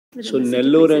So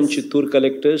Nellore and Chittoor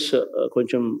collectors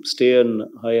koncham stay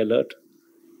on high alert,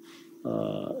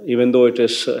 even though it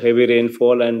is heavy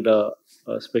rainfall and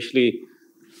especially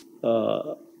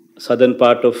uh, southern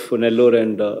part of Nellore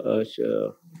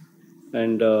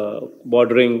and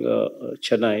bordering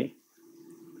Chennai,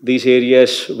 these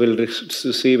areas will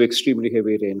receive extremely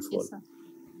heavy rainfall. Yes, sir.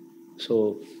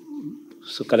 So,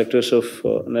 so collectors of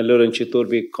Nellore and Chittoor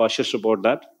be cautious about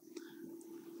that.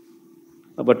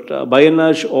 But by and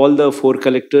large, all the four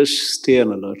collectors stay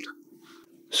on alert.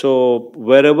 So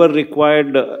wherever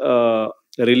required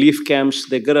relief camps,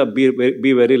 they gotta be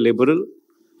very liberal.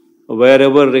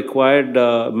 Wherever required,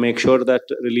 make sure that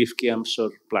relief camps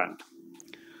are planned.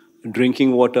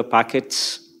 Drinking water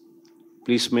packets,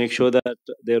 please make sure that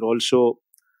they're also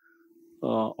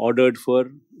ordered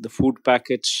for. The food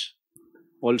packets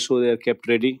also they are kept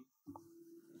ready.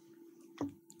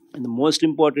 And the most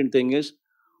important thing is,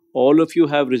 all of you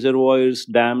have reservoirs,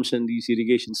 dams, and these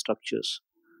irrigation structures.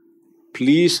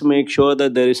 Please make sure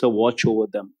that there is a watch over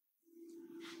them.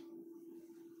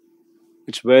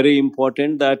 It's very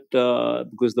important that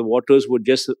because the waters would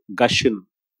just gush in,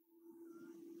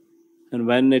 and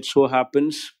when it so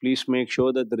happens, please make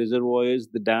sure that the reservoirs,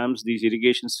 the dams, these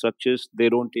irrigation structures, they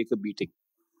don't take a beating,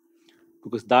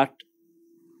 because that,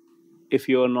 if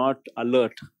you are not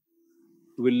alert,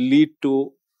 will lead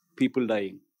to people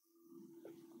dying.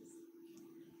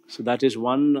 So that is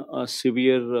one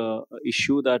severe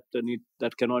issue that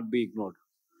cannot be ignored.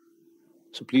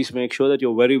 So please make sure that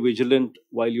you're very vigilant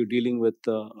while you're dealing with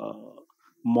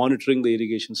monitoring the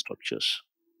irrigation structures.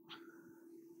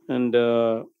 And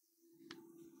the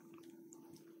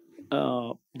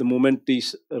moment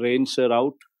these rains are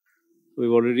out,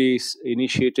 we've already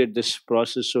initiated this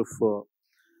process of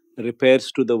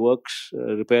repairs to the works,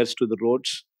 repairs to the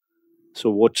roads. So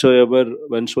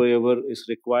whensoever is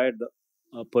required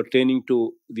pertaining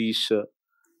to these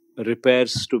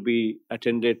repairs to be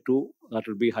attended to, that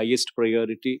will be highest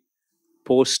priority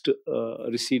post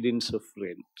recedence of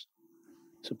rain.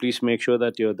 So please make sure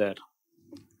that you're there,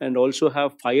 and also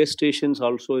have fire stations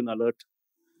also in alert.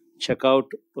 Check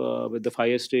out with the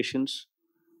fire stations.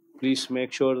 Please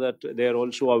make sure that they are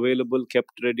also available,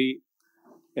 kept ready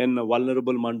in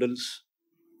vulnerable mandals,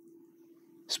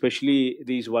 especially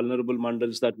these vulnerable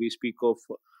mandals that we speak of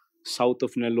south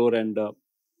of Nellore and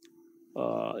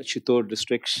Chittor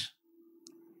districts,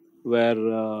 where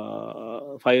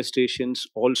fire stations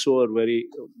also are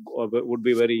would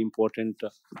be very important,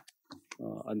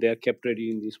 and they are kept ready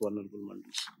in these vulnerable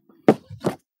mandals.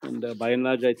 And by and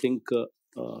large, I think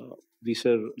these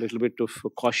are a little bit of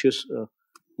cautious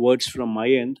words from my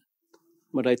end,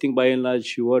 but I think by and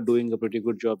large you are doing a pretty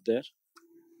good job there.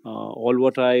 All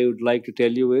what I would like to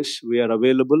tell you is we are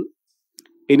available.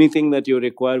 Anything that you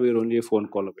require, we are only a phone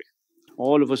call away.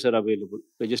 All of us are available.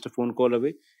 We're just a phone call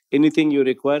away. Anything you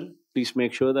require, please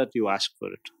make sure that you ask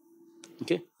for it.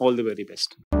 Okay? All the very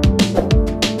best.